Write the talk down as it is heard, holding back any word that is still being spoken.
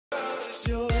was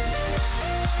yours.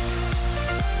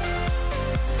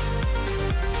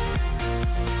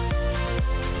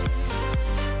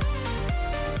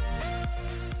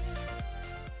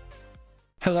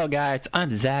 Hello guys,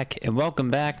 I'm Zach and welcome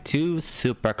back to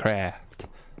SuperCraft.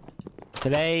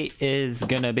 Today is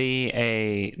gonna be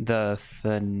the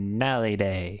finale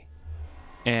day,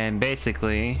 and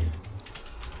basically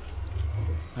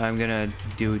I'm gonna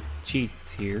do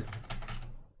cheats here,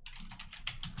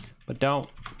 but don't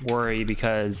worry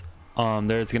because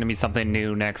there's gonna be something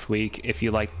new next week. If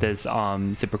you like this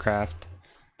SuperCraft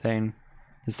thing,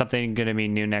 there's something gonna be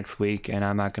new next week, and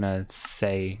I'm not gonna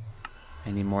say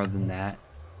any more than that.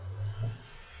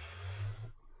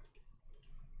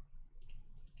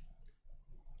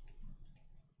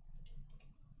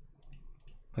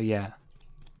 But yeah.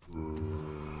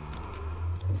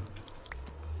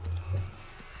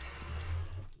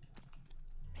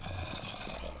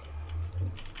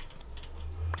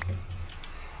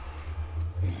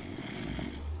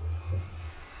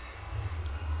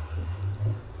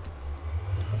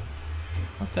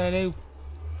 What did I do?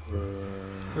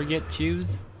 Forget shoes?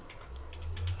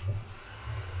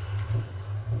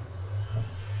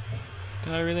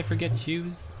 Did I really forget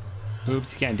shoes?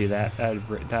 Oops, you can't do that.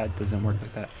 That doesn't work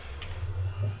like that.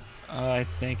 I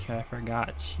think I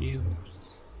forgot shoes.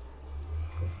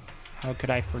 How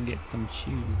could I forget some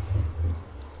shoes?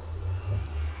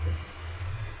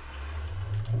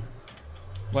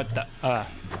 What the?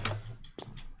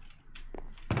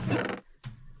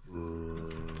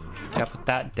 Yeah, put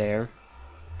that there.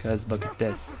 Cause look at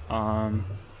this.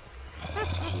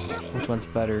 Which one's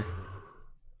better?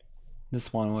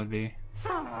 This one would be.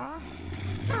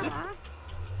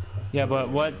 Yeah, but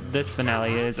what this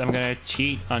finale is, I'm gonna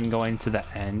cheat on going to the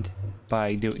end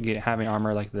by having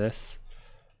armor like this.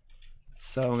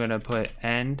 So I'm gonna put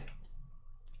end,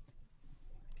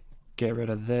 get rid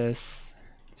of this,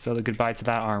 so the goodbye to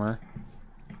that armor.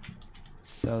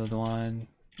 So the one,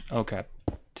 okay,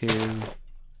 2,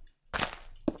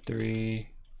 3,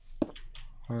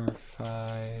 4,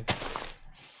 5,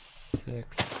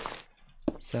 6,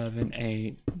 7,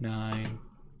 8, 9,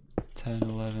 10,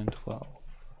 11, 12.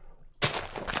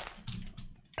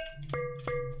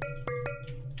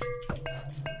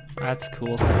 That's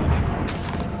cool sounding.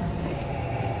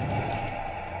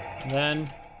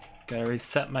 Then, gotta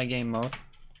reset my game mode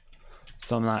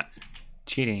so I'm not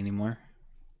cheating anymore.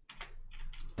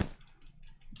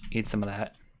 Eat some of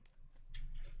that.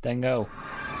 Then go.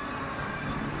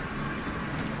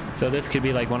 So this could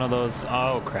be like one of those,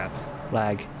 oh crap,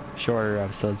 lag, shorter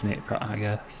episodes, I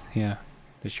guess. Yeah,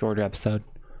 the shorter episode,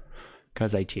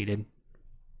 because I cheated.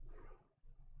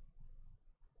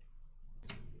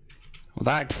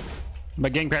 Well, my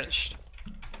game crashed.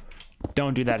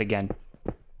 Don't do that again.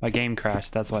 My game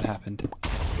crashed, that's what happened.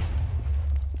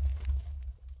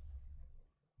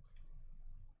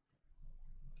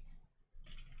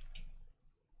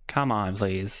 Come on,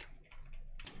 please.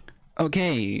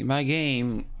 Okay, my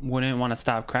game wouldn't want to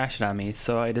stop crashing on me,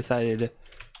 so I decided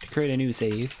to create a new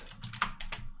save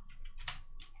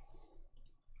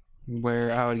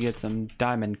where I would get some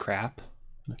diamond crap,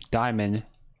 diamond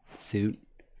suit,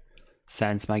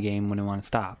 since my game wouldn't want to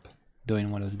stop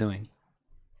doing what it was doing.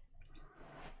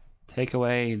 Take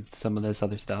away some of this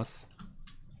other stuff.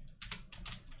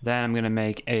 Then I'm gonna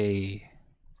make a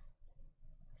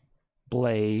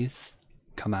blaze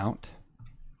come out.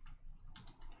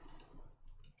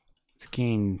 It's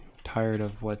getting tired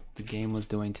of what the game was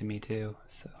doing to me too,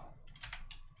 so.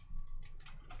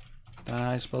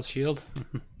 I suppose shield?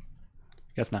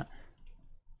 Guess not.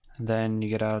 And then you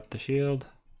get out the shield.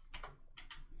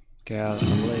 Get out the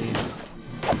blaze,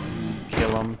 kill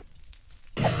him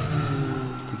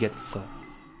to get the soul.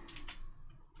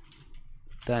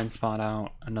 Then spawn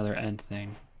out another end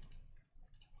thing.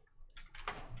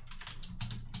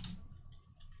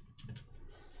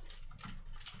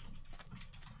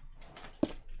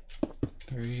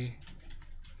 Three,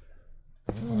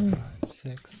 4, 5,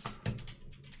 6,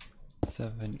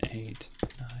 7, 8,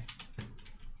 9,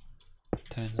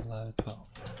 10, 11, 12.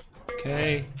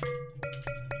 Okay.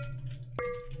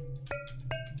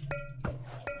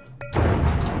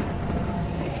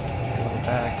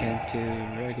 Back into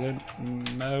regular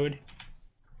mode.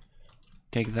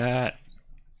 Take that.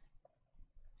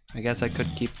 I guess I could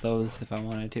keep those if I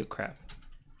wanted to. Crap.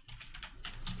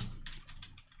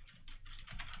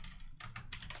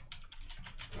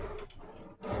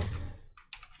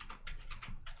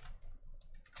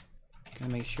 Gotta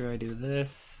make sure I do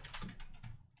this.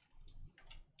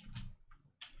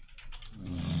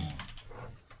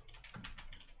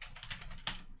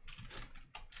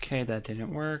 Okay, that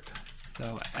didn't work.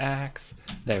 So axe.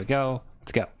 There we go.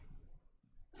 Let's go.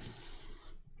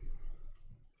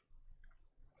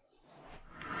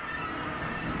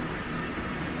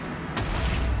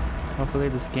 Hopefully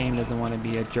this game doesn't want to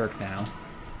be a jerk now.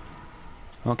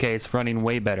 Okay, it's running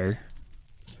way better.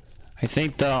 I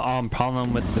think the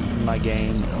problem with my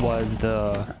game was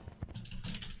the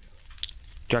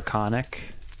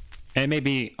draconic. And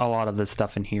maybe a lot of the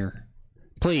stuff in here.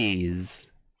 Please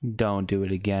don't do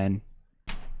it again.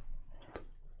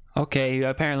 Okay,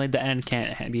 apparently the end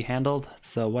can't be handled.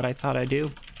 So what I thought I'd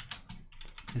do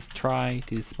is try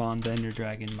to spawn the Ender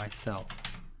Dragon myself.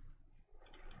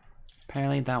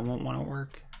 Apparently that won't want to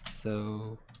work.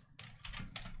 So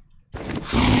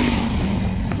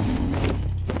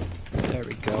there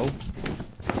we go.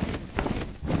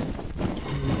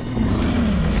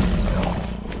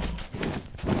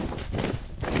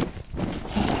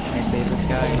 I save this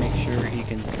guy, make sure he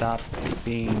can stop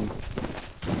doing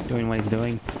what he's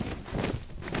doing.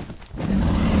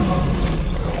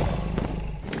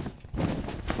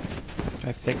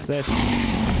 I fix this.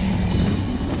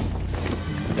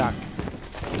 He's stuck.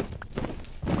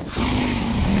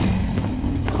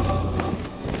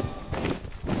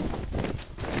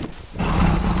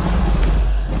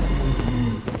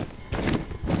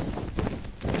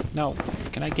 No,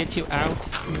 can I get you out?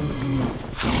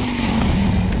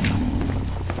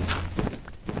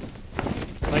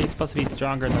 Why are you supposed to be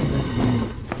stronger than this?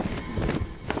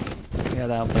 Yeah,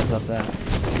 that'll build up that.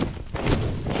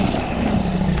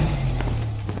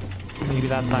 Maybe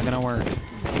that's not gonna work.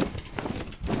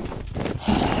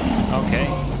 Okay.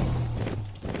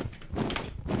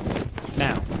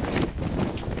 Now.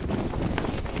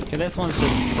 Okay, this one's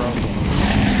just broken.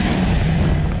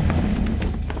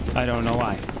 I don't know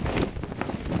why.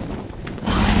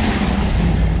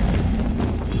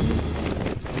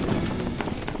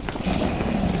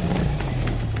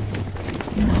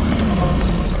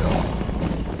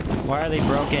 Why are they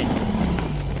broken?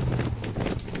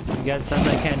 You guys says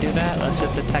I can't do that? Let's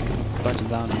just attack a bunch of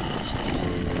zombies.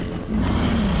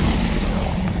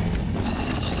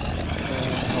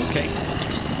 Okay.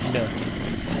 No.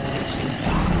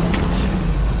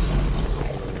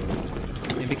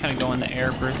 Maybe kind of go in the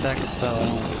air for a second, so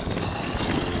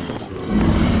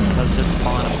let's just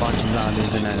spawn a bunch of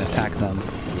zombies and then attack them.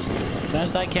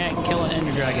 Since I can't kill an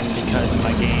Ender Dragon because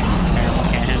my game apparently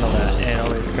can't handle that, it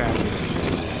always crashes.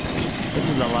 This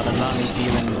is a lot of zombies to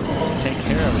even take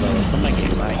care of those. So my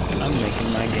game, I'm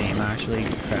making my game actually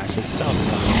crash itself.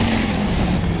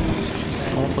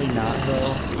 Hopefully not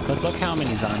though. Let's look how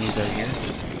many zombies are here.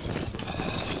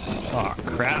 Oh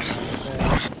crap.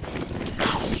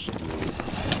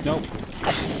 Nope.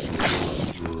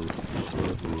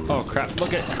 Oh crap,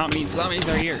 look at how many zombies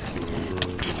are here.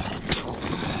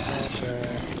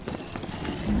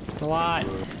 It's a lot.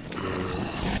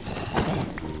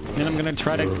 And I'm gonna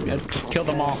try to kill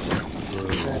them all.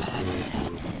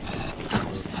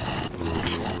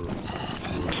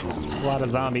 A lot of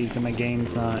zombies and my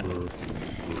game's not.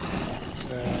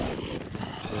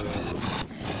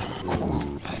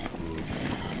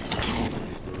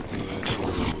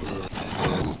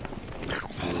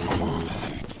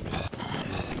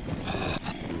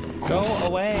 Go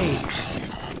away!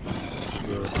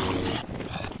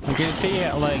 You can see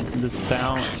like the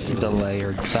sound delay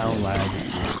or sound lag.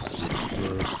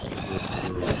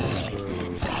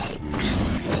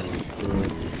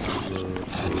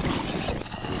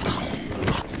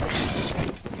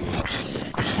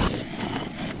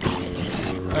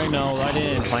 I know, I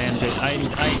didn't plan to.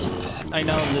 I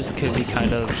know this could be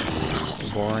kind of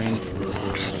boring,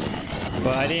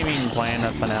 but I didn't even plan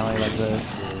a finale like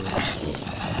this.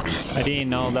 I didn't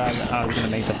know that I was gonna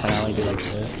make the finale be like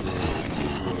this.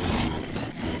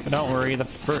 But don't worry,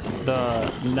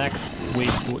 the next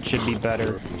week should be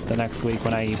better. The next week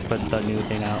when I put the new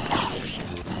thing out.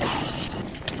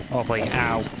 Hopefully,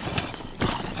 ow.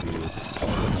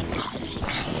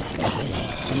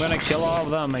 I'm gonna kill all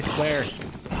of them, I swear.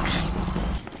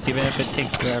 Even if it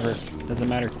takes forever, doesn't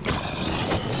matter.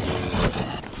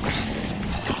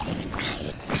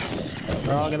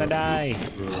 We're all gonna die.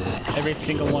 Every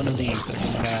single one of these is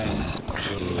gonna die.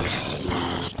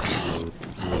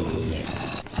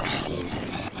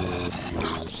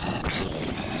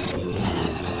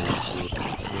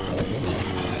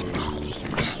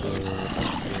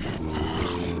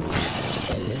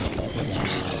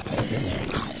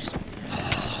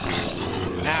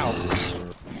 Ow!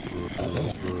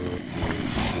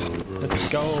 Let's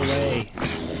go away.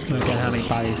 Look at how many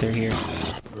bodies are here.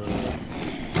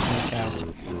 Look out.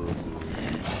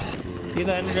 See,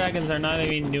 the Ender Dragons are not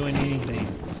even doing anything.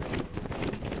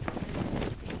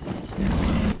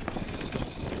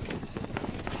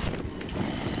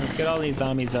 Let's get all these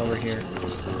zombies over here.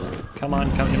 Come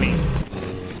on, come to me.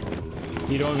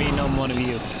 You don't even know one of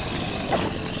you.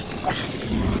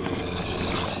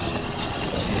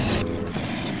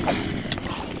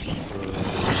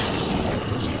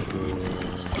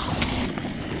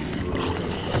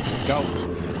 Go.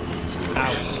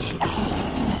 Ow.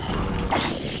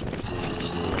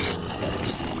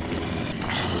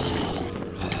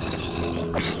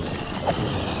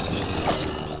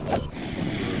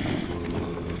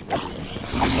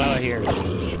 Get out of here.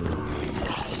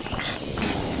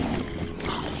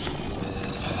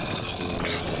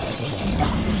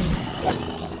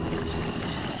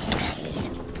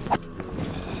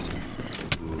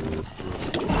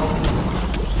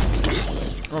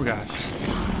 Oh gosh.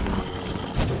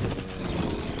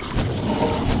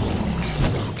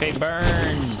 Okay,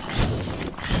 burn!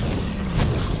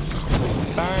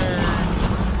 Burn!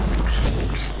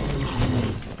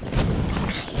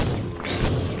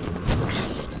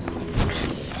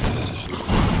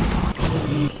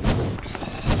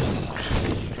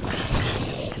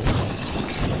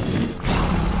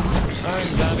 Burn,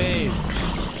 zombies!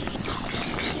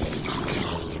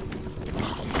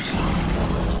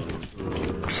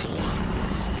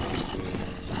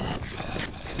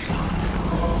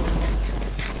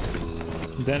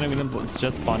 Then I'm gonna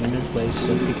just spawn in this place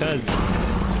just because.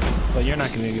 But you're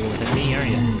not gonna go with me, are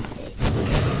you?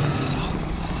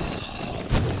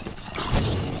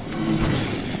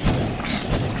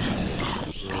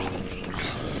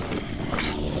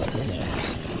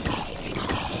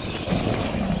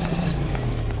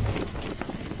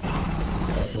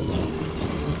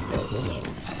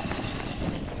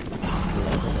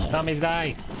 Zombies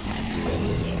die!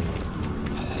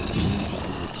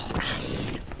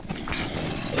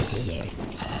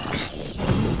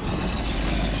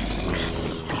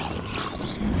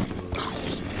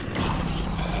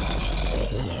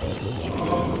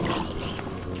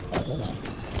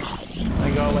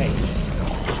 Go away.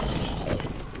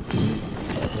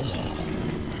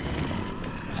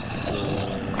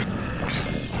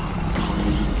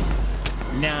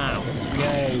 Now,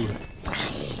 go.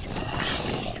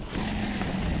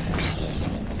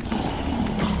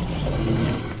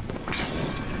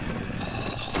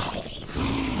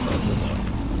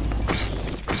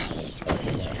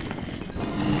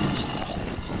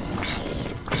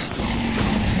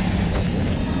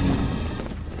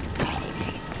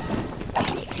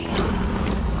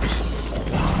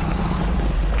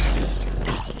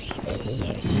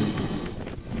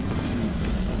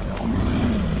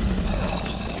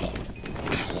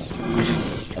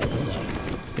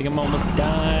 I think I'm almost done. I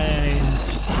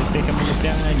think I'm almost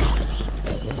done.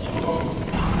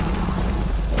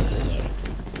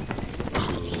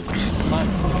 Come on.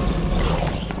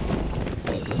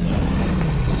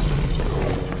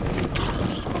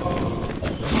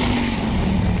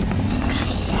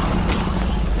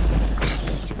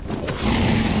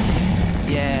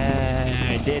 Yeah,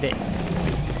 I did it.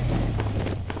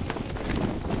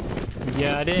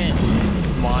 Yeah, I didn't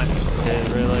want to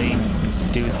really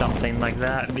do something like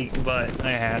that, but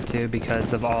I had to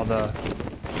because of all the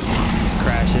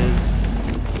crashes.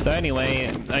 So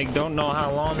anyway, I don't know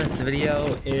how long this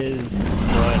video is,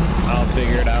 but I'll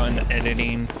figure it out in the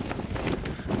editing.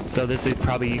 So this is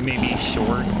probably maybe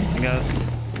short, I guess.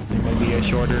 Maybe a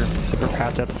shorter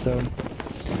SuperCraft episode.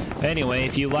 Anyway,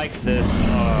 if you like this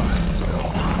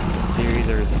series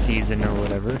or season or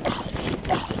whatever,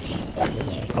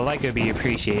 a like would be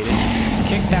appreciated.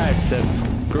 Kick that subscribe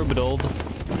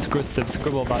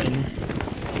button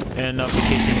and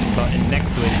notification button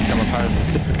next to it to become a part of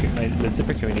the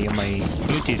super community on my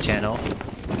YouTube channel.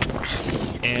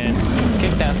 And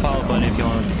kick that follow button if you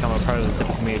want to become a part of the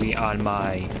super community on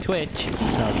my Twitch.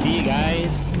 And I'll see you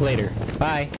guys later.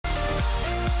 Bye.